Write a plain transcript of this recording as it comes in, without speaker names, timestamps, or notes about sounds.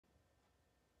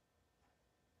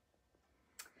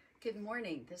Good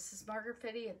morning. This is Margaret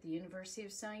at the University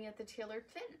of Sewing at the Tailored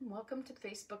Fit, and welcome to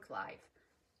Facebook Live.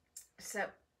 So,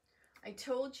 I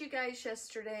told you guys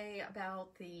yesterday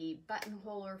about the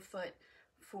buttonholer foot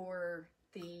for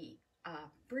the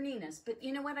Berninas, but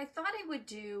you know what I thought I would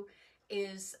do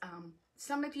is,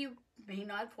 some of you may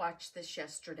not have watched this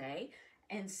yesterday,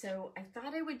 and so I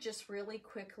thought I would just really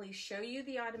quickly show you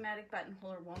the automatic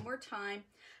buttonholer one more time,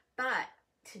 but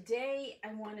today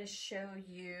I want to show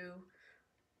you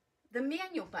the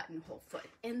manual buttonhole foot.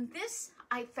 And this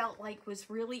I felt like was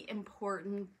really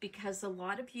important because a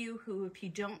lot of you who, if you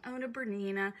don't own a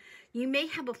Bernina, you may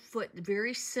have a foot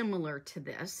very similar to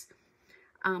this.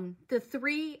 The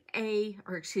 3C.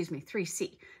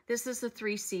 This is a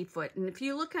 3C foot. And if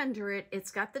you look under it,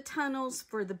 it's got the tunnels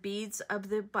for the beads of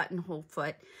the buttonhole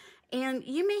foot. And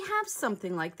you may have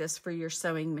something like this for your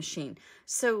sewing machine.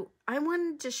 So I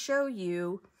wanted to show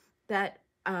you that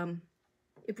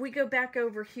if we go back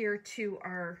over here to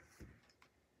our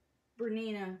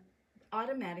Bernina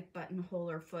automatic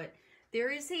buttonholer foot, there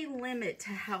is a limit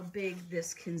to how big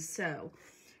this can sew.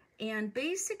 And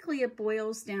basically it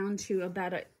boils down to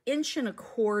about 1.25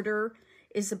 inches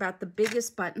is about the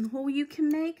biggest buttonhole you can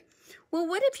make. Well,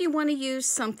 what if you want to use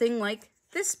something like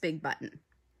this big button?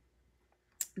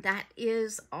 That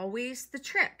is always the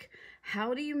trick.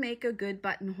 How do you make a good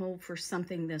buttonhole for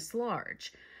something this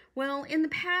large? Well, in the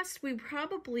past, we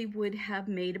probably would have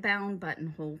made a bound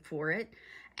buttonhole for it,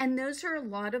 and those are a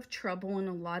lot of trouble and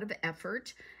a lot of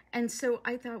effort. And so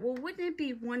I thought, well, wouldn't it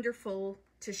be wonderful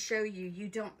to show you, you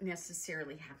don't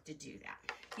necessarily have to do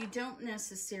that. You don't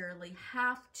necessarily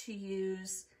have to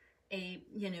use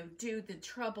do the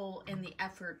trouble and the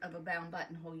effort of a bound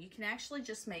buttonhole. You can actually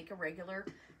just make a regular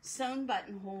sewn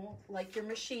buttonhole like your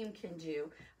machine can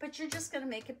do, but you're just going to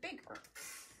make it bigger.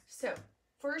 So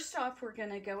first off, we're going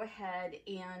to go ahead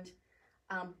and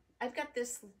I've got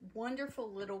this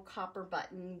wonderful little copper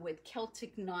button with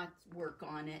Celtic knot work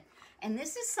on it. And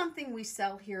this is something we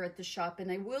sell here at the shop.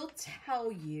 And I will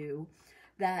tell you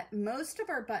that most of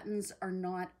our buttons are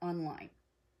not online.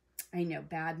 I know,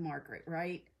 bad Margaret,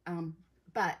 right?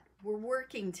 But we're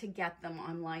working to get them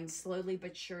online slowly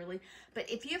but surely. But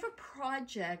if you have a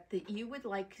project that you would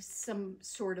like some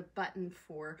sort of button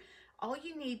for, all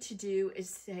you need to do is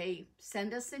say,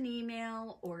 send us an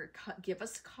email or give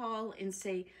us a call and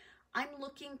say, I'm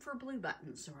looking for blue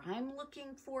buttons, or I'm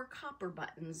looking for copper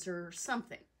buttons or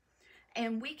something.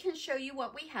 And we can show you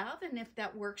what we have, and if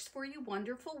that works for you,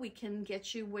 wonderful. We can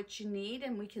get you what you need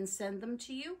and we can send them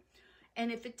to you.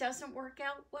 And if it doesn't work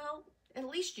out, well, at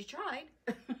least you tried.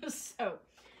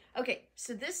 Okay,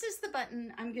 so this is the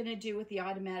button I'm gonna do with the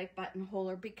automatic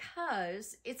buttonholer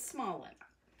because it's small enough.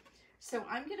 So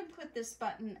I'm going to put this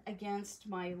button against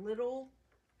my little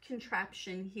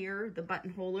contraption here, the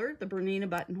buttonholer, the Bernina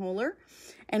buttonholer.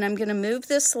 And I'm going to move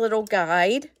this little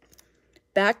guide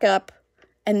back up.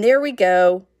 And there we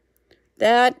go.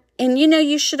 And you know,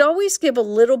 you should always give a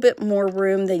little bit more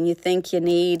room than you think you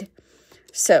need.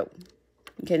 So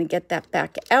I'm going to get that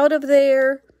back out of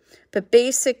there. But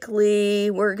basically,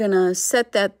 we're going to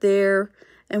set that there.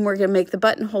 And we're going to make the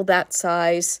buttonhole that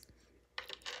size.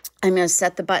 I'm going to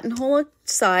set the buttonhole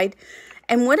aside.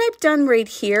 And what I've done right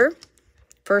here,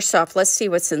 first off, let's see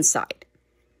what's inside.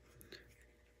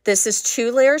 This is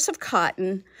 2 layers of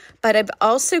cotton, but I've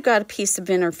also got a piece of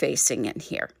interfacing in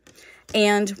here.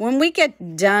 And when we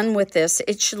get done with this,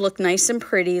 it should look nice and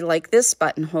pretty like this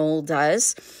buttonhole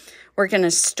does. We're going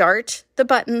to start the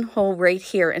buttonhole right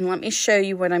here. And let me show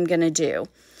you what I'm going to do.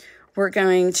 We're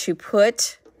going to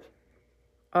put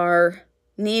our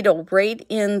needle right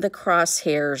in the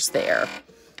crosshairs there.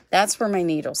 That's where my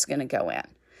needle's going to go in.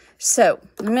 So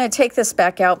I'm going to take this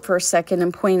back out for a second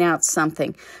and point out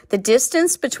something. The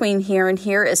distance between here and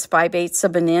here is 5/8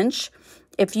 of an inch.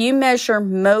 If you measure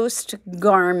most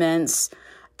garments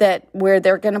where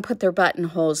they're going to put their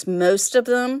buttonholes, most of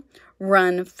them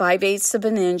run 5/8 of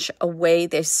an inch away.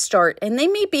 They start, and they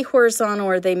may be horizontal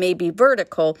or they may be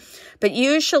vertical, but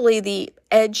usually the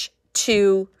edge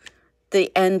to the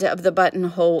end of the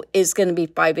buttonhole is going to be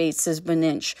 5/8 of an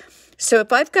inch. So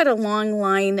if I've got a long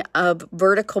line of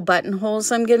vertical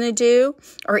buttonholes I'm going to do,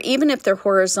 or even if they're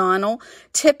horizontal,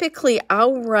 typically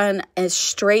I'll run a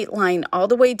straight line all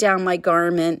the way down my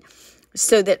garment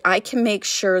so that I can make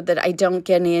sure that I don't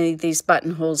get any of these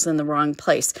buttonholes in the wrong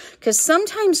place. Because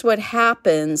sometimes what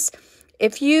happens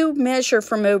if you measure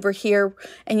from over here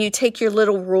and you take your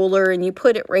little ruler and you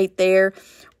put it right there,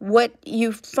 what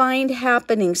you find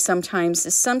happening sometimes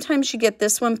is sometimes you get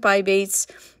this one 5/8,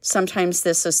 sometimes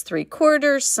this is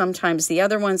 3/4, sometimes the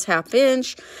other one's 1/2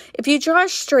 inch. If you draw a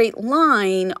straight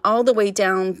line all the way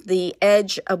down the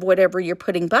edge of whatever you're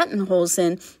putting buttonholes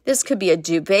in, this could be a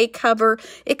duvet cover,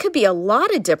 it could be a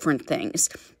lot of different things.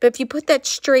 But if you put that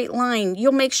straight line,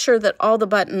 you'll make sure that all the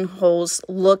buttonholes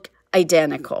look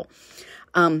identical.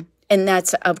 And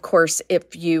that's, of course,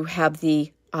 if you have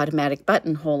the automatic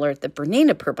buttonholer that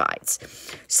Bernina provides.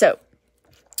 So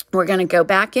we're going to go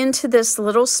back into this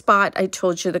little spot. I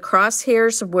told you the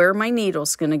crosshairs of where my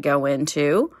needle's going to go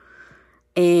into.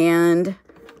 And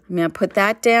I'm going to put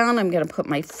that down. I'm going to put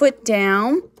my foot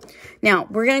down. Now,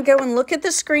 we're going to go and look at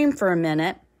the screen for a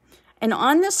minute. And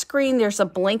on the screen, there's a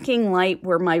blinking light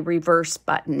where my reverse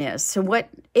button is. So what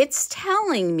it's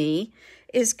telling me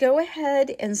is go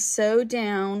ahead and sew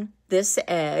down this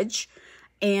edge.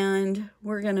 And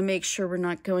we're going to make sure we're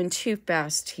not going too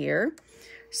fast here.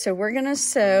 So we're going to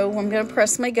sew. I'm going to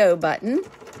press my go button.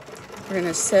 We're going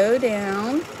to sew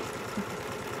down.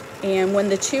 And when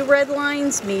the two red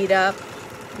lines meet up,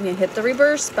 I'm going to hit the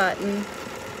reverse button.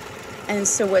 And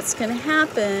so what's going to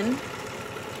happen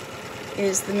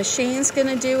is the machine's going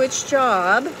to do its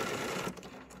job.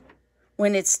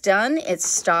 When it's done, it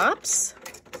stops.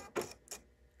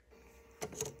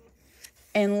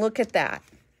 And look at that.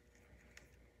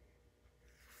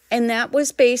 And that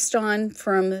was based on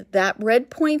from that red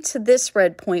point to this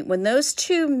red point. When those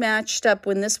two matched up,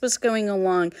 when this was going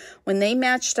along, when they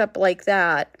matched up like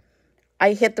that,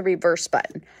 I hit the reverse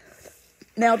button.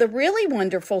 Now, the really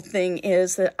wonderful thing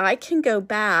is that I can go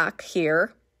back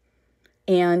here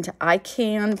and I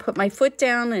can put my foot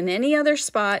down in any other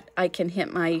spot. I can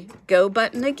hit my go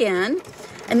button again.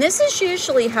 And this is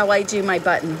usually how I do my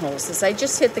buttonholes, is I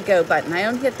just hit the go button. I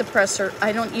don't hit the presser.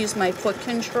 I don't use my foot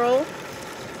control,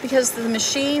 because the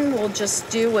machine will just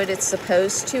do what it's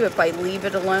supposed to if I leave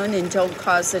it alone and don't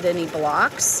cause it any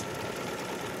blocks.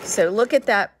 So look at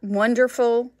that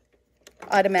wonderful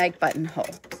automatic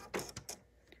buttonhole.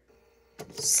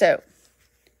 So,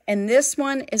 and this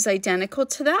one is identical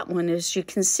to that one, as you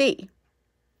can see.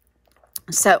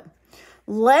 So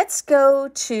let's go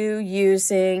to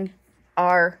using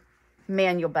our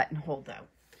manual buttonhole though.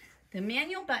 The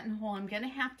manual buttonhole, I'm going to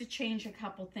have to change a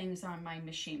couple things on my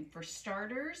machine. For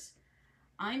starters,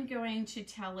 I'm going to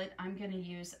tell it I'm going to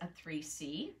use a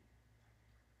 3C.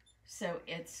 So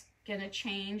it's going to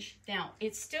change. Now,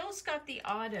 it still's got the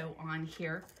auto on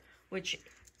here, which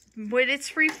what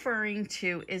it's referring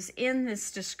to is in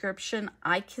this description,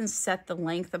 I can set the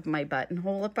length of my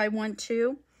buttonhole if I want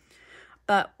to.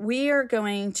 But we are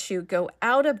going to go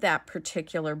out of that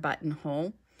particular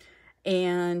buttonhole.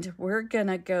 And we're going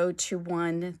to go to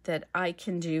one that I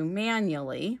can do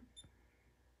manually.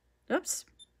 Oops.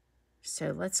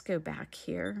 So let's go back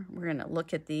here. We're going to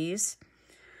look at these.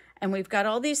 And we've got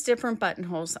all these different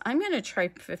buttonholes. I'm going to try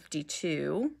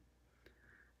 52.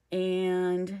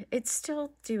 And it's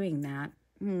still doing that.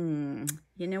 You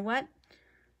know what?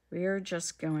 We're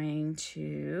just going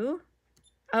to...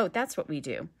 Oh, that's what we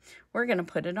do. We're going to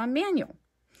put it on manual.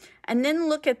 And then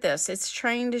look at this. It's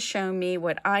trying to show me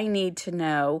what I need to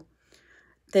know,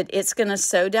 that it's going to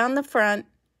sew down the front.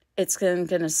 It's going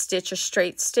to stitch a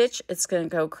straight stitch. It's going to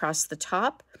go across the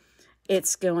top.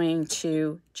 It's going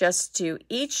to just do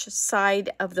each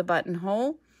side of the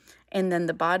buttonhole and then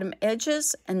the bottom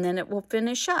edges, and then it will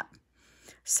finish up.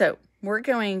 So we're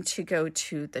going to go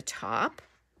to the top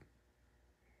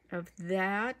of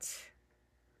that.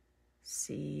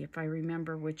 See if I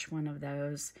remember which one of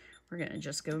those. We're going to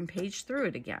just go and page through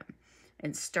it again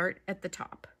and start at the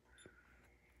top.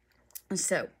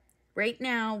 So right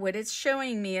now, what it's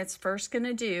showing me it's first going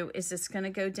to do is it's going to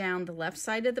go down the left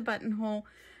side of the buttonhole,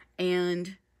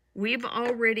 and we've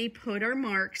already put our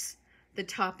marks, the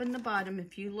top and the bottom.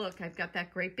 If you look, I've got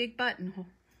that great big buttonhole,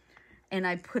 and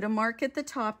I put a mark at the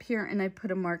top here, and I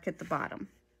put a mark at the bottom.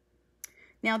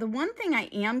 Now, the one thing I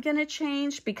am going to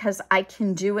change, because I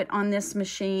can do it on this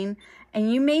machine,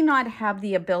 and you may not have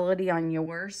the ability on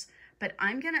yours, but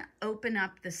I'm going to open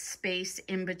up the space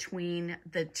in between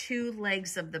the two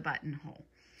legs of the buttonhole,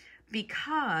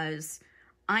 because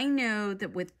I know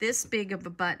that with this big of a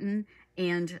button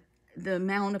and the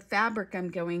amount of fabric I'm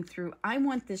going through, I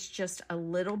want this just a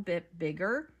little bit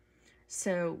bigger.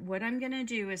 So what I'm going to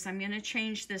do is I'm going to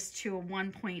change this to a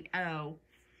 1.0.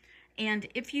 And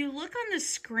if you look on the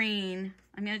screen,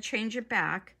 I'm going to change it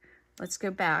back. Let's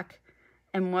go back.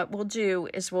 And what we'll do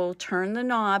is we'll turn the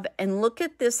knob and look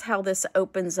at this, how this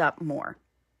opens up more.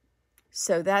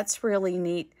 So that's really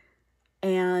neat.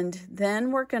 And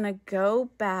then we're going to go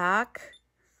back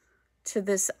to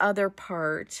this other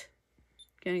part.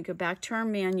 Going to go back to our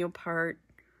manual part,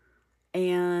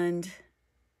 and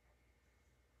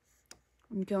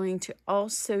I'm going to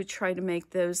also try to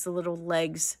make those little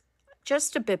legs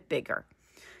just a bit bigger,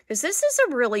 because this is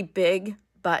a really big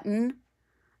button,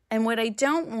 and what I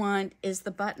don't want is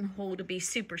the buttonhole to be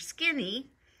super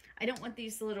skinny. I don't want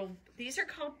these are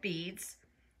called beads.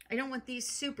 I don't want these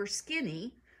super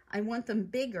skinny. I want them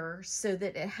bigger so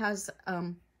that it has,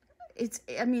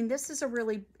 this is a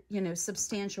really,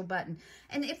 substantial button.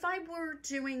 And if I were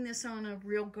doing this on a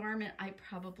real garment, I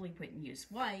probably wouldn't use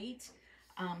white,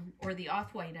 or the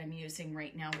off-white I'm using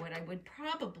right now. What I would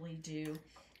probably do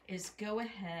is go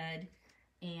ahead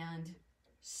and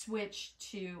switch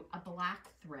to a black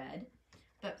thread.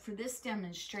 But for this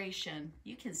demonstration,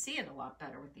 you can see it a lot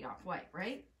better with the off-white,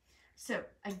 right? So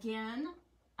again,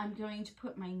 I'm going to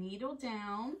put my needle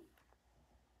down.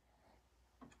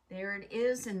 There it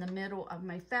is in the middle of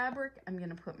my fabric. I'm going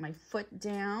to put my foot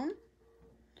down.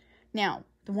 Now,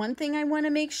 the one thing I want to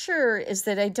make sure is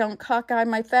that I don't cockeye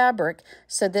my fabric.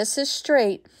 So this is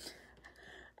straight.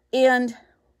 And,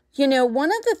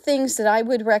 one of the things that I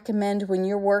would recommend when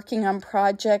you're working on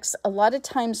projects, a lot of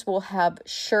times we'll have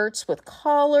shirts with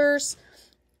collars,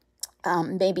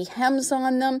 maybe hems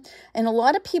on them. And a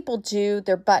lot of people do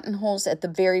their buttonholes at the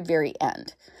very, very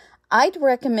end. I'd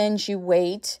recommend you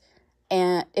wait.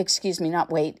 And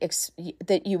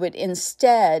that you would,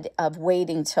 instead of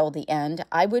waiting till the end,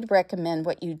 I would recommend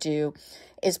what you do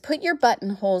is put your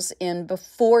buttonholes in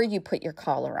before you put your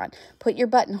collar on. Put your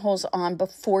buttonholes on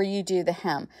before you do the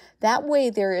hem. That way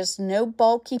there is no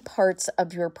bulky parts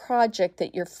of your project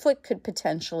that your foot could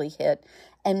potentially hit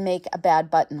and make a bad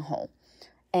buttonhole.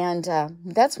 And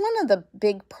that's one of the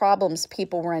big problems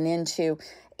people run into,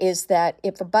 is that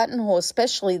if a buttonhole,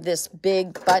 especially this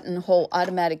big buttonhole,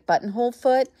 automatic buttonhole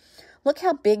foot, look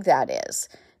how big that is.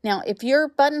 Now, if your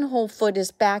buttonhole foot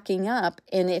is backing up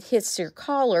and it hits your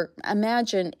collar,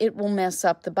 imagine it will mess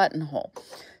up the buttonhole.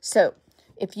 So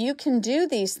if you can do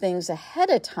these things ahead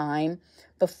of time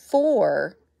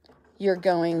before you're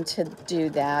going to do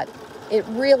that, it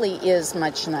really is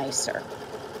much nicer.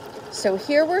 So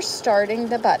here we're starting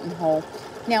the buttonhole.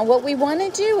 Now what we want to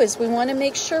do is we want to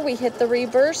make sure we hit the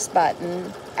reverse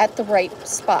button at the right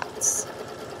spots.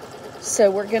 So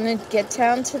we're going to get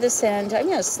down to this end. I'm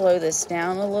going to slow this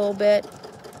down a little bit.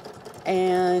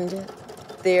 And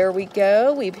there we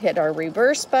go. We've hit our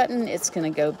reverse button. It's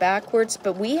going to go backwards,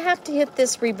 but we have to hit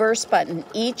this reverse button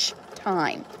each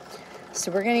time.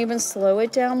 So we're going to even slow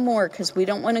it down more because we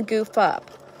don't want to goof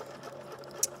up.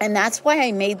 And that's why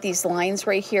I made these lines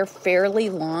right here fairly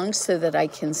long so that I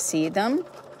can see them.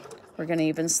 We're going to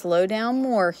even slow down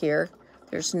more here.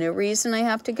 There's no reason I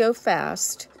have to go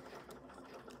fast.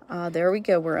 There we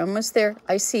go. We're almost there.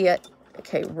 I see it.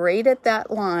 Okay, right at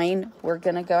that line, we're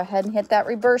going to go ahead and hit that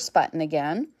reverse button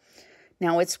again.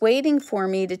 Now it's waiting for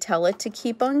me to tell it to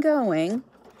keep on going.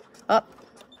 Up.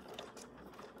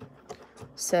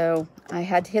 So I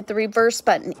had to hit the reverse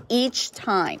button each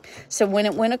time. So when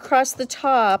it went across the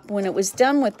top, when it was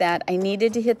done with that, I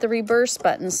needed to hit the reverse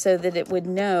button so that it would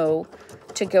know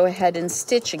to go ahead and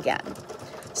stitch again.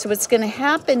 So what's going to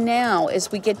happen now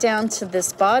is we get down to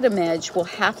this bottom edge, we'll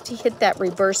have to hit that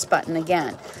reverse button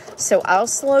again. So I'll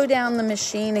slow down the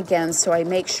machine again so I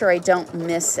make sure I don't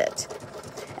miss it.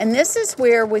 And this is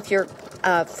where with your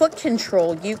foot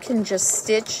control, you can just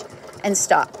stitch and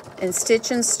stop. And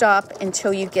stitch and stop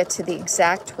until you get to the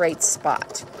exact right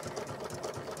spot.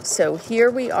 So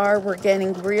here we are, we're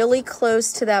getting really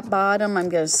close to that bottom. I'm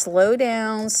going to slow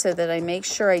down so that I make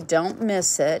sure I don't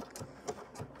miss it.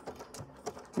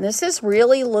 This is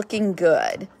really looking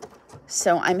good.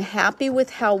 So I'm happy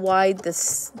with how wide the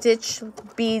stitch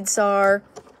beads are.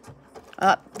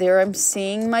 Up there I'm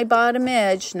seeing my bottom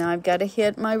edge. Now I've got to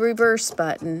hit my reverse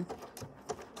button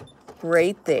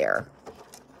right there.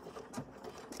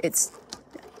 It's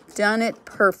done it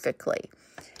perfectly.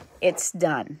 It's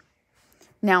done.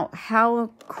 Now, how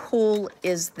cool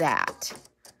is that?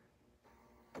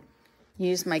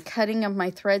 Use my cutting of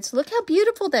my threads. Look how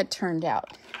beautiful that turned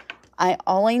out.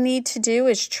 All I need to do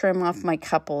is trim off my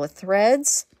couple of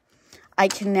threads. I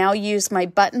can now use my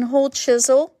buttonhole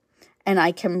chisel and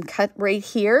I can cut right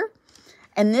here.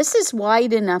 And this is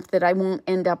wide enough that I won't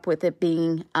end up with it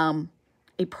being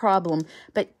a problem.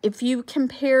 But if you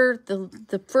compare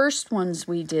the first ones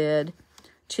we did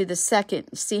to the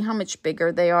second, see how much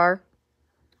bigger they are?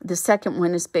 The second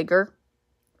one is bigger.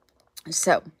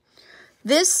 So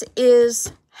this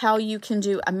is how you can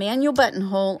do a manual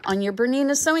buttonhole on your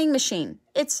Bernina sewing machine.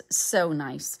 It's so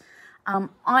nice.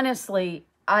 Honestly,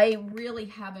 I really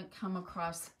haven't come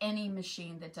across any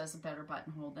machine that does a better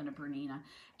buttonhole than a Bernina.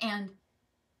 And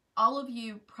all of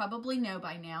you probably know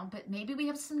by now, but maybe we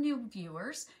have some new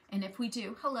viewers. And if we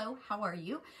do, hello, how are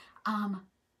you?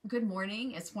 Good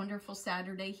morning. It's wonderful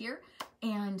Saturday here.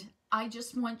 And I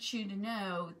just want you to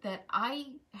know that I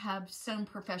have sewn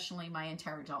professionally my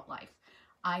entire adult life.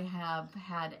 I have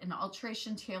had an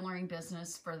alteration tailoring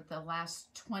business for the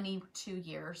last 22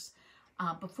 years.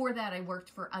 Before that, I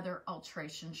worked for other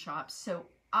alteration shops. So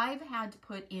I've had to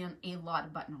put in a lot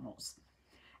of buttonholes.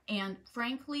 And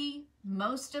frankly,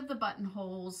 most of the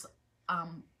buttonholes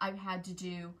I've had to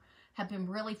do have been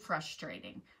really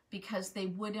frustrating because they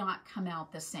would not come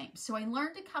out the same. So I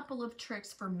learned a couple of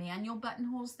tricks for manual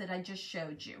buttonholes that I just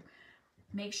showed you.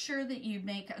 Make sure that you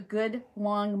make a good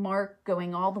long mark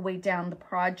going all the way down the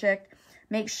project.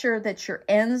 Make sure that your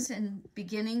ends and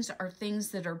beginnings are things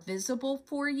that are visible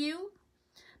for you.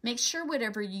 Make sure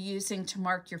whatever you're using to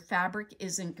mark your fabric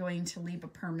isn't going to leave a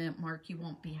permanent mark. You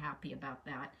won't be happy about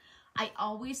that. I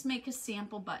always make a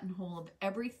sample buttonhole of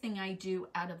everything I do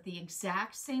out of the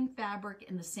exact same fabric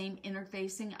and the same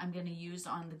interfacing I'm going to use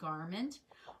on the garment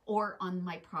or on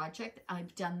my project.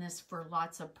 I've done this for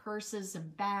lots of purses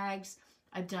and bags.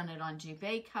 I've done it on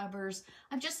duvet covers.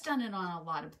 I've just done it on a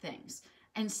lot of things.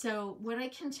 And so what I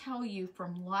can tell you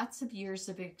from lots of years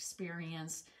of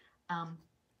experience,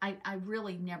 I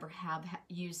really never have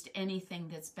used anything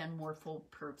that's been more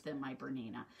foolproof than my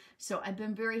Bernina. So I've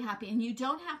been very happy. And you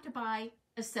don't have to buy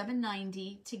a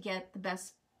 790 to get the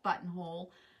best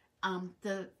buttonhole.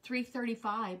 The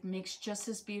 335 makes just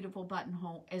as beautiful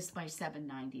buttonhole as my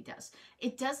 790 does.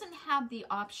 It doesn't have the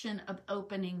option of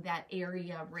opening that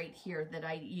area right here that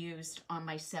I used on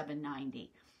my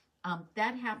 790.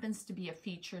 That happens to be a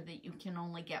feature that you can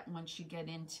only get once you get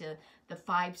into the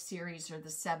 5 series or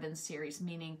the 7 series,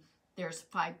 meaning there's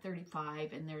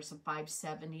 535 and there's a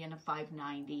 570 and a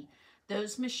 590.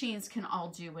 Those machines can all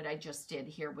do what I just did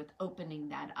here with opening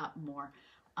that up more.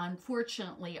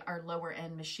 Unfortunately, our lower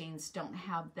end machines don't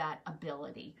have that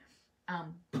ability.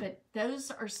 But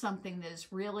those are something that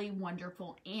is really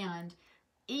wonderful. And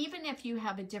even if you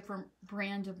have a different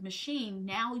brand of machine,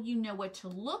 now you know what to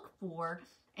look for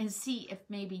and see if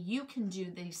maybe you can do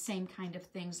the same kind of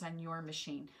things on your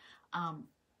machine.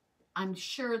 I'm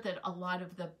sure that a lot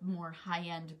of the more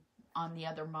high-end on the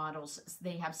other models,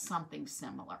 they have something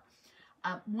similar.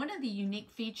 One of the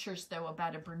unique features, though,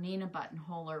 about a Bernina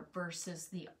buttonholer versus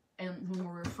and when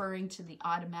we're referring to the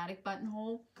automatic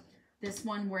buttonhole, this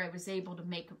one where I was able to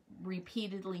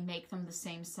repeatedly make them the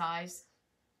same size,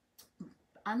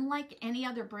 unlike any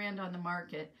other brand on the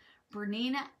market,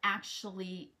 Bernina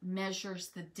actually measures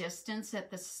the distance at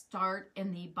the start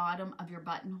and the bottom of your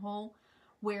buttonhole,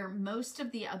 where most of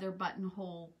the other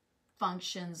buttonhole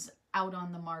functions out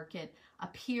on the market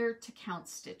appear to count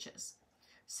stitches.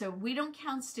 So we don't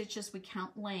count stitches, we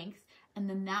count length, and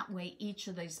then that way each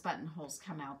of these buttonholes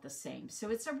come out the same. So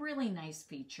it's a really nice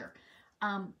feature.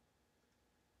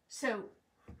 So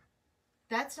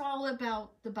that's all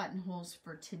about the buttonholes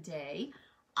for today.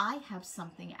 I have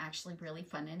something actually really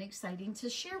fun and exciting to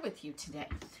share with you today.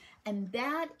 And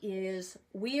that is,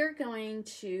 we are going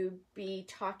to be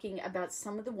talking about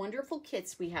some of the wonderful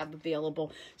kits we have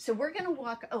available. So we're going to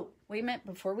walk, oh, wait a minute,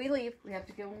 before we leave, we have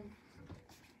to go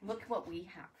look what we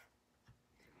have.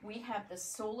 We have the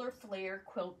Solar Flare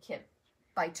Quilt Kit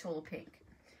by Tulle Pink.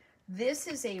 This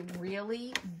is a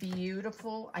really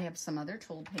beautiful, I have some other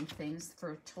Tulle Pink things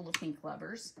for Tulle Pink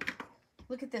lovers.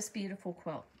 Look at this beautiful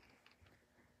quilt.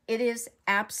 It is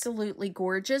absolutely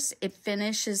gorgeous. It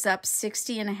finishes up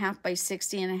 60.5 by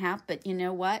 60.5, but you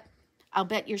know what? I'll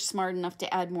bet you're smart enough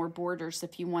to add more borders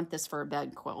if you want this for a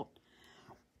bed quilt.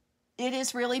 It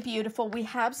is really beautiful. We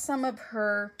have some of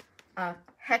her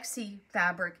hexy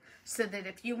fabric so that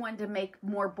if you want to make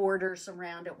more borders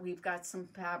around it, we've got some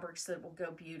fabrics that will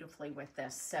go beautifully with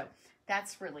this. So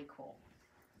that's really cool.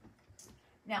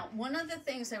 Now, one of the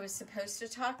things I was supposed to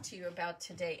talk to you about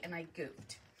today, and I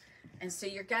goofed. And so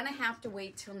you're going to have to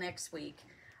wait till next week.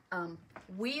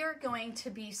 We are going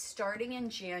to be starting in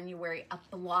January a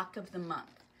block of the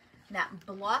month. That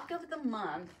block of the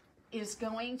month is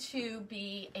going to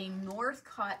be a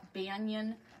Northcott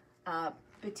Banyan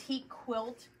batik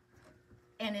quilt,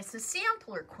 and it's a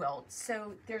sampler quilt.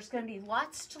 So there's going to be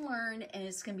lots to learn, and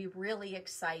it's going to be really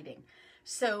exciting.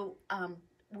 So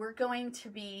we're going to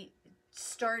be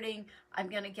starting, I'm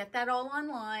going to get that all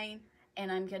online, and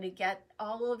I'm going to get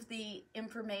all of the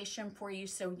information for you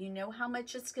so you know how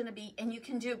much it's going to be, and you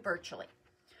can do it virtually.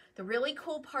 The really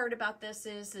cool part about this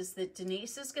is that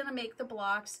Denise is going to make the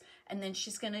blocks, and then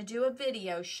she's going to do a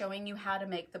video showing you how to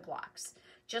make the blocks.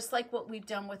 just like what we've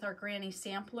done with our Granny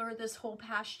Sampler this whole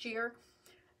past year.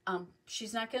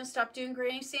 She's not going to stop doing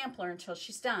Granny Sampler until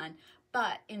she's done.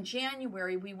 But in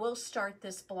January, we will start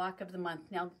this block of the month.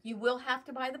 Now, you will have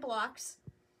to buy the blocks.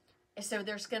 So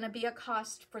there's going to be a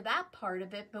cost for that part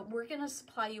of it, but we're going to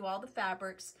supply you all the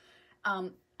fabrics.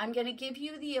 I'm going to give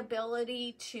you the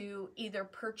ability to either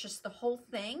purchase the whole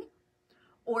thing,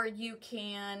 or you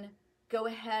can go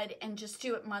ahead and just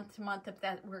do it month to month if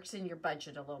that works in your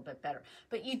budget a little bit better.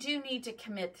 But you do need to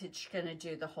commit that you're going to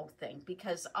do the whole thing,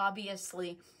 because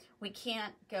obviously we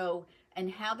can't go and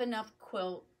have enough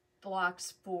quilt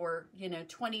blocks for, you know,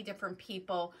 20 different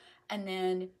people, and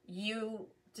then you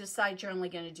decide you're only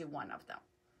going to do one of them.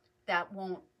 That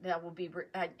will be,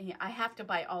 I have to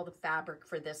buy all the fabric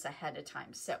for this ahead of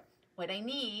time. So what I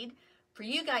need for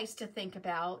you guys to think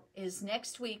about is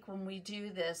next week when we do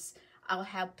this, I'll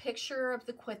have a picture of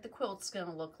what the quilt's going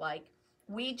to look like.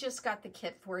 We just got the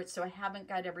kit for it, so I haven't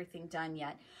got everything done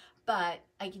yet. But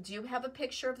I do have a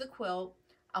picture of the quilt.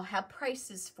 I'll have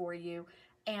prices for you.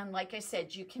 And like I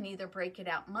said, you can either break it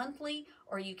out monthly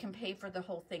or you can pay for the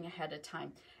whole thing ahead of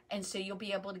time. And so you'll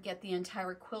be able to get the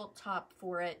entire quilt top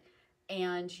for it,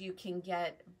 and you can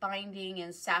get binding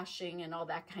and sashing and all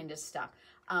that kind of stuff.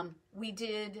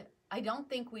 I don't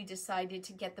think we decided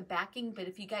to get the backing, but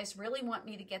if you guys really want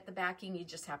me to get the backing, you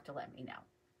just have to let me know.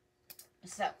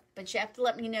 So, but you have to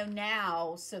let me know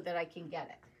now so that I can get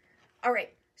it. All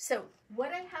right, so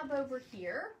what I have over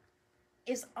here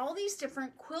is all these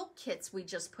different quilt kits we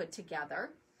just put together.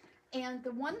 And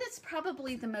the one that's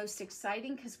probably the most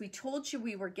exciting, because we told you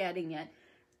we were getting it,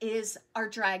 is our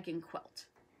dragon quilt.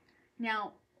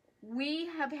 Now, we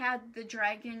have had the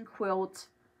dragon quilt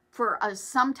for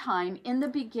some time. In the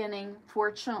beginning,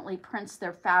 fortunately, prints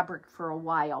their fabric for a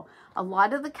while. A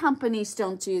lot of the companies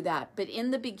don't do that, but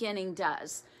in the beginning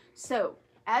does. So,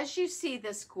 as you see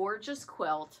this gorgeous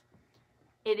quilt,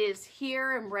 it is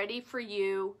here and ready for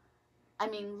you. I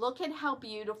mean, look at how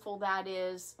beautiful that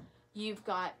is. You've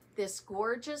got this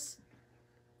gorgeous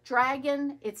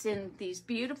dragon. It's in these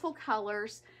beautiful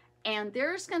colors. And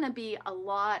there's going to be a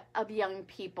lot of young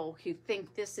people who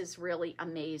think this is really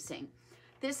amazing.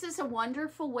 This is a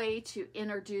wonderful way to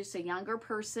introduce a younger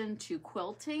person to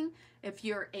quilting. If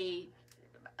you're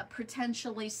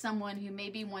potentially someone who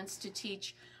maybe wants to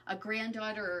teach a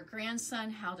granddaughter or a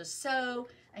grandson how to sew,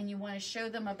 and you want to show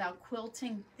them about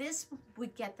quilting, this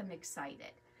would get them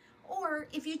excited. Or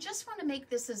if you just want to make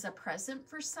this as a present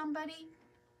for somebody,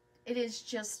 it is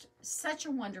just such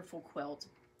a wonderful quilt.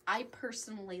 I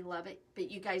personally love it,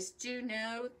 but you guys do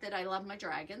know that I love my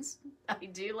dragons. I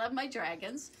do love my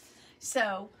dragons.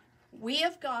 So we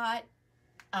have got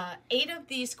 8 of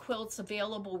these quilts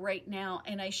available right now,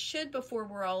 and I should, before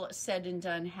we're all said and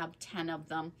done, have 10 of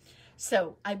them.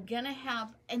 So I'm going to have,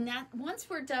 and that once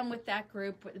we're done with that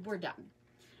group, we're done.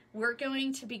 We're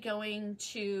going to be going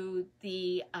to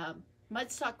the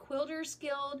Mudstock Quilters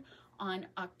Guild on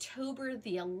October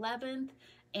the 11th,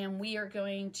 and we are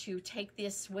going to take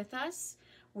this with us.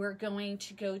 We're going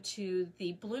to go to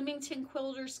the Bloomington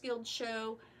Quilters Guild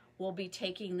show. We'll be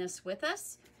taking this with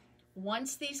us.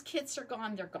 Once these kits are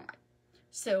gone, they're gone.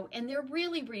 So, and they're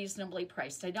really reasonably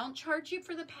priced. I don't charge you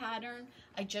for the pattern.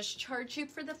 I just charge you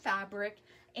for the fabric.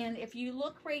 And if you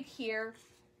look right here,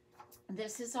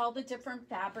 this is all the different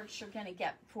fabrics you're going to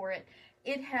get for it.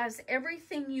 It has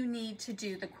everything you need to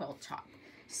do the quilt top.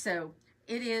 So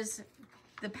it is,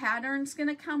 the pattern's going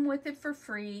to come with it for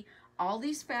free. All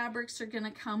these fabrics are going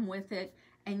to come with it.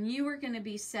 And you are going to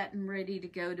be set and ready to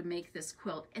go to make this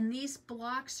quilt. And these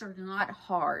blocks are not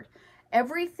hard.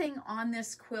 Everything on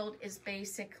this quilt is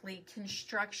basically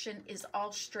construction, is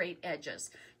all straight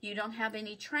edges. You don't have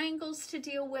any triangles to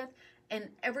deal with, and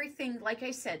everything, like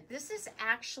I said, this is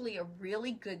actually a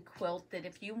really good quilt that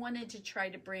if you wanted to try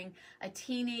to bring a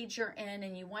teenager in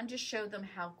and you wanted to show them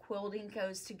how quilting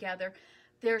goes together,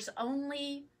 there's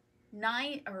only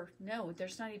 9, or no,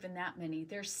 there's not even that many.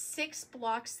 There's 6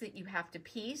 blocks that you have to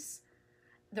piece.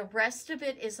 The rest of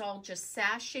it is all just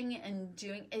sashing and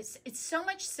doing, it's so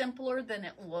much simpler than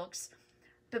it looks,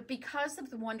 but because of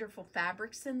the wonderful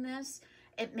fabrics in this,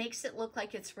 it makes it look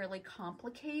like it's really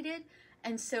complicated.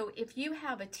 And so if you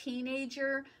have a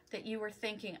teenager that you were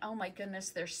thinking, oh my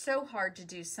goodness, they're so hard to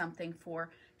do something for,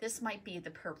 this might be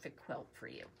the perfect quilt for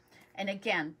you. And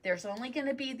again, there's only going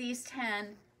to be these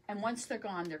 10, and once they're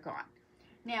gone, they're gone.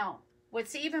 Now,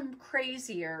 what's even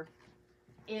crazier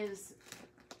is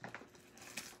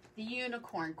the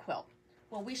unicorn quilt.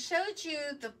 Well, we showed you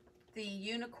the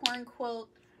unicorn quilt.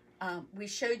 We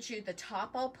showed you the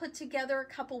top all put together a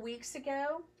couple weeks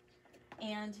ago.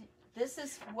 And this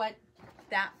is what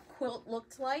that quilt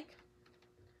looked like.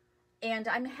 And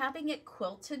I'm having it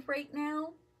quilted right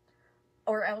now,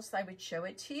 or else I would show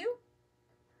it to you.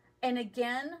 And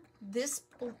again,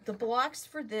 the blocks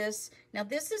for this, now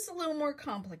this is a little more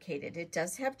complicated. It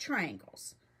does have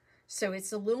triangles, so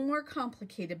it's a little more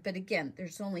complicated, but again,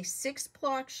 there's only 6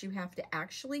 blocks you have to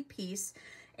actually piece.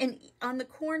 And on the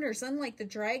corners, unlike the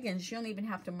dragons, you don't even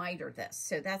have to miter this.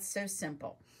 So that's so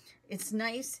simple. It's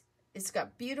nice. It's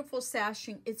got beautiful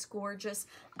sashing. It's gorgeous.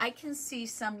 I can see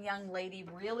some young lady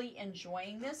really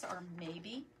enjoying this, or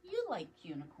maybe you like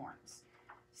unicorns.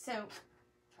 So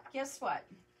guess what?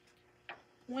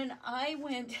 When I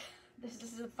went, this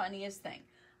is the funniest thing.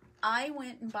 I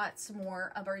went and bought some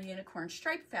more of our unicorn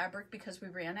stripe fabric because we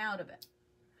ran out of it.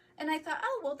 And I thought,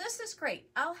 oh, well, this is great.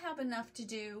 I'll have enough to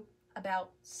do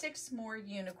about 6 more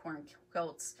unicorn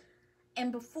quilts.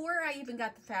 And before I even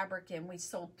got the fabric in, we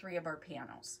sold 3 of our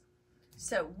panels.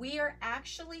 So we are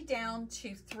actually down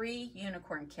to 3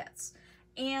 unicorn kits.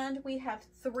 And we have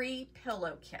 3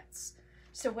 pillow kits.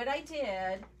 So what I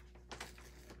did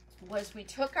was we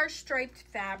took our striped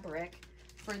fabric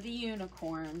for the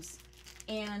unicorns,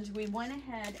 and we went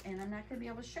ahead, and I'm not going to be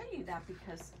able to show you that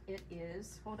because it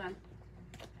is, hold on,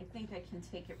 I think I can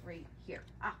take it right here.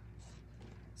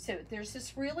 So there's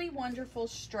this really wonderful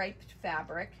striped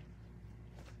fabric,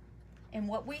 and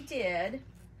what we did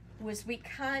was we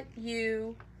cut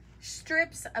you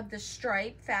strips of the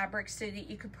striped fabric so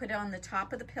that you could put it on the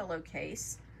top of the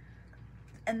pillowcase.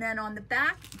 And then on the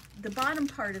back, the bottom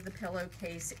part of the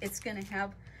pillowcase, it's going to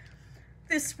have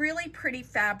this really pretty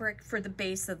fabric for the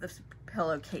base of the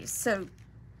pillowcase. So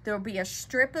there'll be a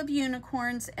strip of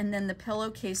unicorns, and then the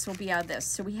pillowcase will be out of this.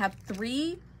 So we have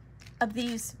 3 of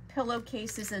these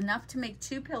pillowcases, enough to make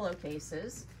 2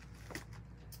 pillowcases.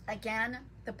 Again,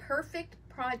 the perfect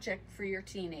project for your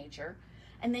teenager.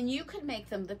 And then you could make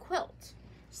them the quilt.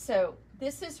 So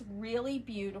this is really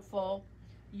beautiful.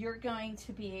 You're going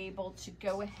to be able to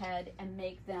go ahead and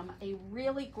make them a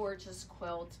really gorgeous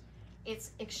quilt.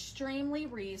 It's extremely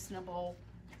reasonable.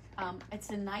 It's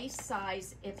a nice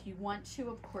size. If you want to,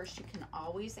 of course, you can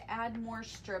always add more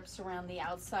strips around the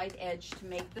outside edge to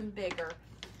make them bigger.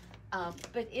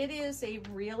 But it is a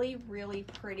really, really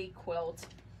pretty quilt.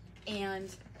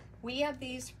 And we have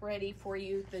these ready for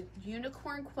you. The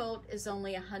unicorn quilt is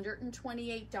only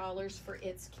 $128 for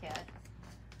its kit.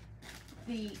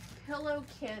 The pillow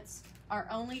kits are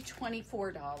only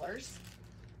 $24.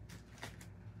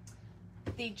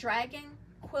 The dragon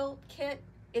quilt kit,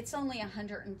 it's only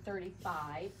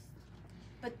 $135.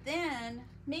 But then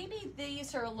maybe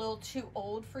these are a little too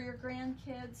old for your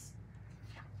grandkids.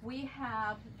 We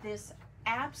have this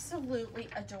absolutely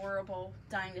adorable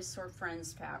Dinosaur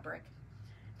Friends fabric.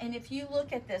 And if you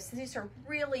look at this, these are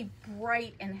really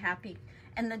bright and happy,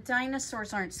 and the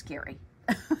dinosaurs aren't scary.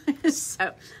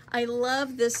 So I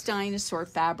love this dinosaur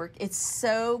fabric. It's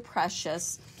so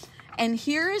precious. And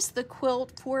here is the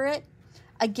quilt for it.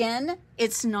 Again,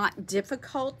 it's not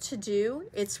difficult to do.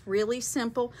 It's really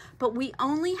simple, but we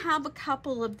only have a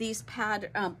couple of these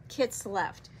kits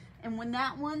left. And when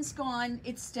that one's gone,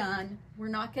 it's done. We're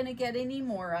not going to get any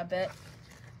more of it.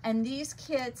 And these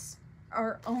kits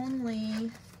are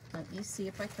only, let me see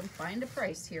if I can find a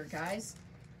price here, guys.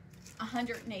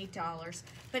 $108.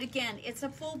 But again, it's a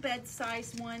full bed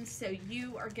size one, so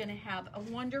you are going to have a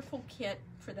wonderful kit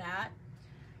for that.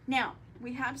 Now,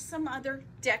 we have some other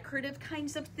decorative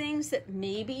kinds of things that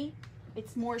maybe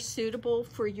it's more suitable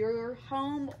for your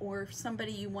home or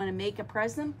somebody you want to make a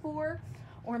present for,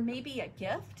 or maybe a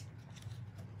gift.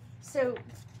 So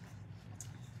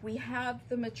we have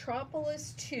the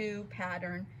Metropolis 2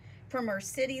 pattern from our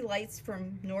City Lights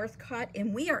from Northcott,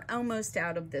 and we are almost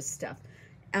out of this stuff.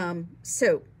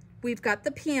 So we've got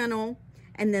the panel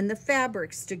and then the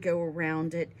fabrics to go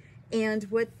around it. And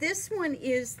what this one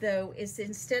is, though, is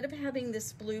instead of having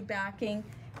this blue backing,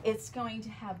 it's going to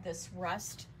have this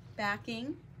rust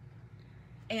backing.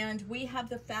 And we have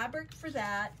the fabric for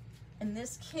that. And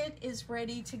this kit is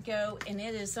ready to go, and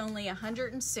it is only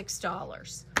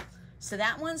 $106. So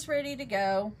that one's ready to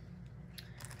go.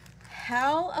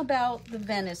 How about the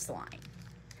Venice line?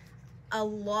 A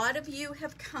lot of you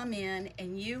have come in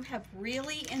and you have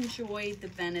really enjoyed the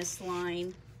Venice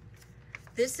line.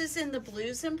 This is in the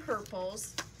blues and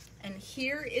purples, and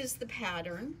here is the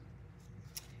pattern.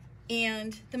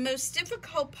 And the most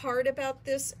difficult part about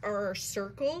this are our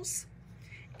circles.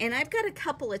 And I've got a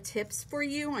couple of tips for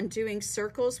you on doing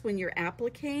circles when you're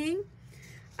appliquing.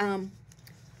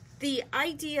 The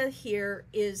idea here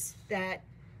is that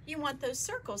you want those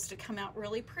circles to come out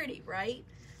really pretty, right?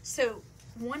 So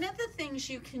one of the things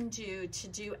you can do to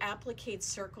do applique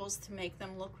circles to make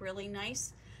them look really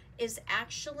nice is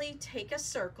actually take a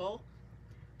circle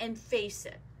and face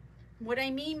it. what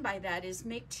I mean by that is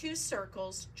make 2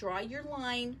 circles, draw your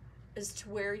line as to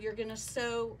where you're going to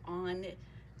sew on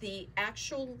the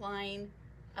actual line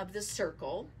of the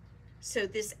circle. So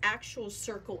this actual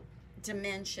circle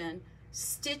dimension,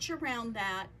 stitch around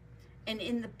that, and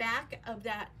in the back of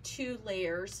that 2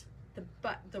 layers,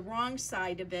 the wrong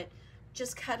side of it,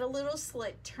 just cut a little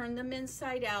slit, turn them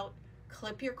inside out,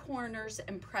 clip your corners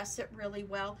and press it really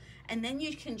well, and then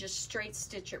you can just straight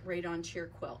stitch it right onto your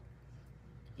quilt.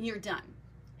 You're done,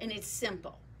 and it's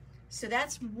simple. So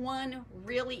that's one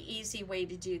really easy way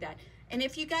to do that. And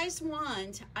if you guys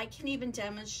want, I can even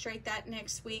demonstrate that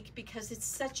next week, because it's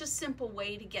such a simple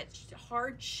way to get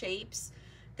hard shapes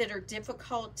that are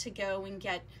difficult to go and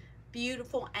get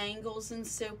beautiful angles and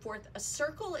so forth. A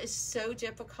circle is so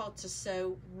difficult to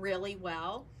sew really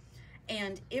well.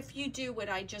 And if you do what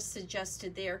I just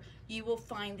suggested there, you will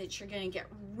find that you're going to get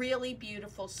really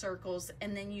beautiful circles,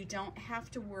 and then you don't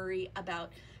have to worry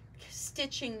about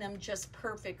stitching them just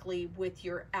perfectly with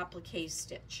your applique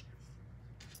stitch.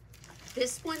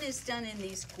 This one is done in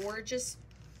these gorgeous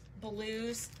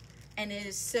blues, and it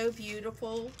is so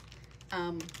beautiful.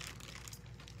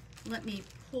 Let me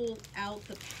pull out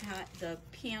the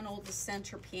panel, the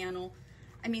center panel.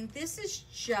 I mean, this is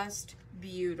just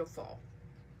beautiful.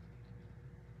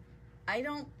 I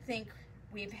don't think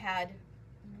we've had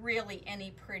really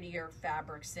any prettier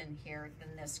fabrics in here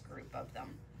than this group of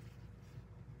them.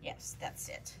 Yes, that's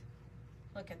it.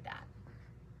 Look at that.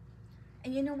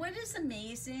 And you know what is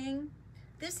amazing?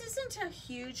 This isn't a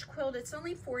huge quilt. It's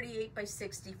only 48 by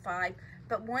 65.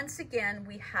 But once again,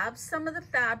 we have some of the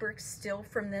fabrics still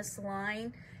from this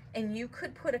line. And you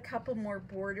could put a couple more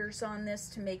borders on this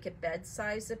to make it bed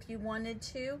size if you wanted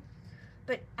to.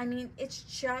 But I mean, it's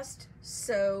just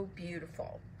so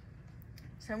beautiful.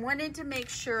 So I wanted to make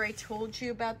sure I told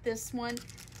you about this one.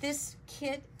 This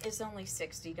kit is only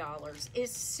 $60.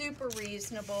 It's super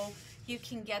reasonable. You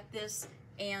can get this,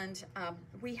 and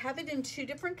we have it in 2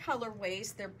 different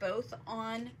colorways. They're both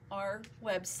on our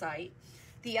website.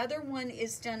 The other one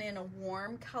is done in a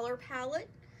warm color palette.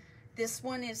 This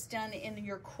one is done in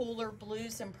your cooler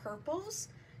blues and purples.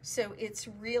 So it's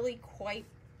really quite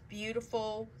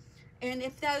beautiful. And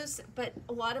if those, but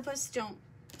a lot of us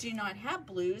do not have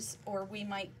blues, or we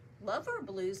might love our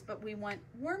blues, but we want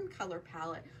warm color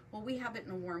palette. Well, we have it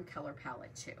in a warm color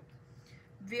palette too.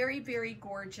 Very, very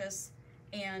gorgeous.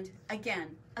 And again,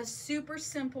 a super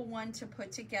simple one to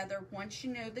put together once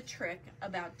you know the trick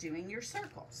about doing your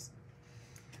circles.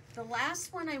 The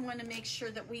last one I want to make sure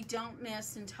that we don't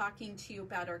miss in talking to you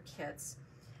about our kits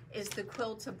is the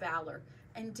Quilt of Valor.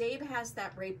 And Dave has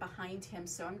that right behind him,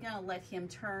 so I'm going to let him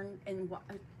turn and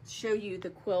show you the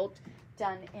quilt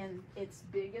done in its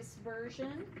biggest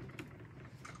version.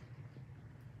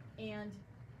 And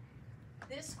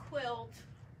this quilt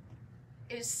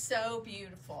is so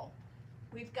beautiful.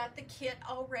 We've got the kit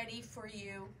all ready for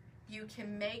you. You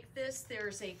can make this.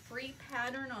 There's a free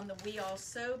pattern on the We All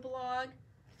Sew blog,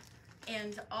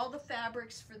 and all the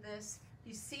fabrics for this.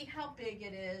 You see how big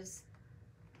it is,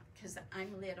 because I'm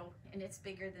little and it's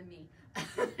bigger than me.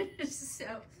 So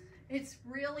it's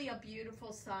really a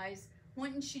beautiful size.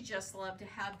 Wouldn't you just love to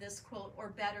have this quilt, or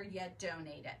better yet,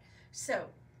 donate it? So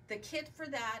the kit for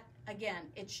that, again,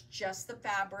 it's just the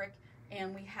fabric,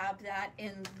 and we have that,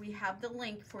 and we have the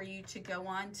link for you to go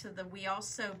on to the We All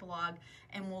Sew blog,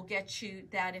 and we'll get you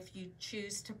that if you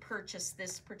choose to purchase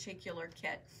this particular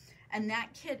kit. And that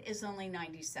kit is only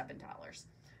 $97.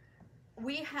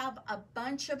 We have a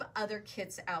bunch of other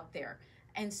kits out there,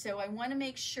 and so I want to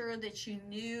make sure that you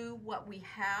knew what we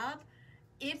have.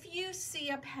 If you see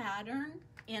a pattern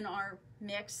in our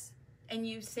mix and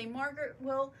you say, Margaret,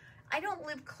 well, I don't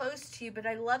live close to you, but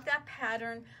I love that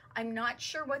pattern. I'm not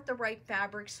sure what the right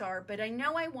fabrics are, but I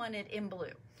know I want it in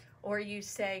blue. Or you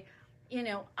say, you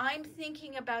know, I'm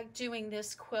thinking about doing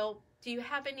this quilt. Do you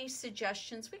have any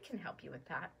suggestions? We can help you with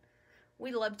that.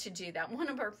 We love to do that. One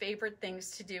of our favorite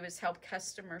things to do is help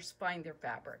customers find their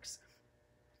fabrics.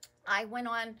 I went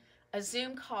on a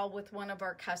Zoom call with one of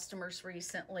our customers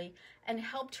recently and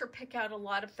helped her pick out a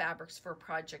lot of fabrics for a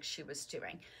project she was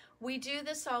doing. We do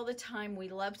this all the time. We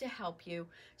love to help you.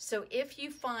 So if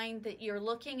you find that you're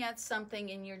looking at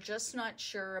something and you're just not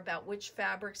sure about which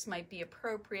fabrics might be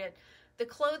appropriate, the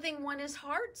clothing one is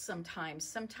hard sometimes.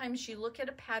 Sometimes you look at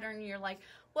a pattern and you're like,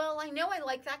 well, I know I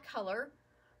like that color.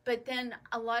 But then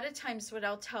a lot of times what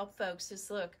I'll tell folks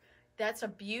is, look, that's a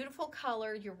beautiful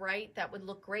color. You're right. That would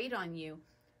look great on you.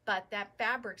 But that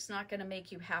fabric's not going to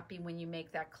make you happy when you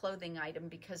make that clothing item,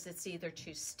 because it's either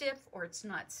too stiff or it's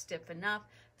not stiff enough,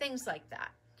 things like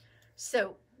that.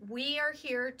 So we are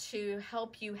here to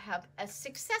help you have a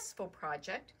successful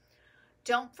project.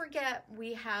 Don't forget,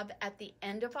 we have at the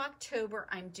end of October,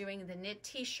 I'm doing the knit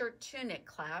t-shirt tunic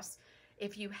class.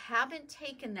 If you haven't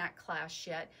taken that class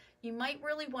yet, you might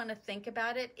really want to think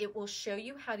about it. It will show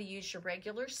you how to use your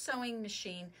regular sewing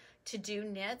machine to do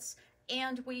knits.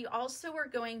 And we also are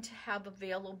going to have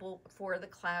available for the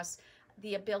class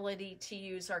the ability to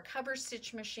use our cover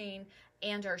stitch machine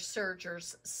and our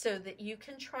sergers so that you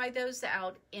can try those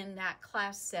out in that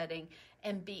class setting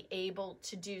and be able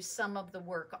to do some of the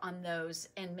work on those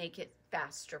and make it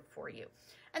faster for you.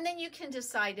 And then you can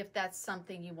decide if that's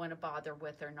something you want to bother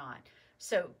with or not.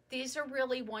 So these are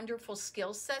really wonderful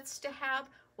skill sets to have.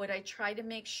 What I try to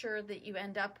make sure that you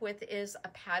end up with is a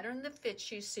pattern that fits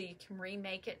you so you can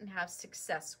remake it and have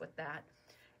success with that.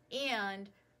 And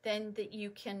then that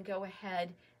you can go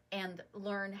ahead and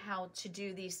learn how to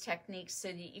do these techniques so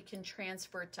that you can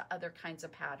transfer it to other kinds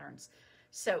of patterns.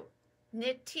 So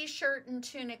knit t-shirt and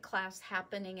tunic class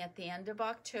happening at the end of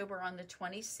October on the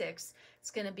 26th.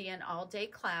 It's going to be an all-day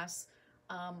class.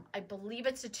 I believe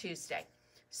it's a Tuesday.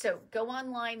 So go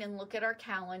online and look at our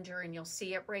calendar and you'll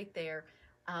see it right there.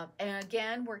 And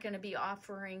again, we're going to be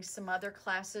offering some other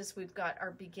classes. We've got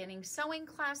our beginning sewing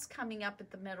class coming up at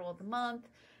the middle of the month,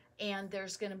 and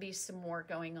there's going to be some more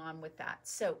going on with that.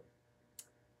 So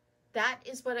that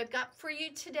is what I've got for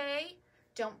you today.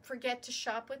 Don't forget to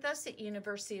shop with us at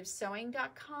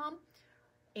universityofsewing.com.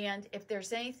 And if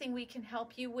there's anything we can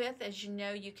help you with, as you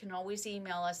know, you can always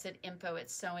email us at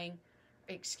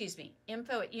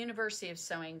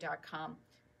info@universityofsewing.com.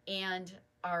 And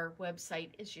our website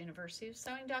is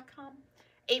universityofsewing.com.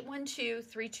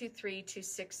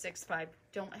 812-323-2665.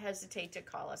 Don't hesitate to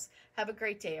call us. Have a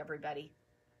great day, everybody.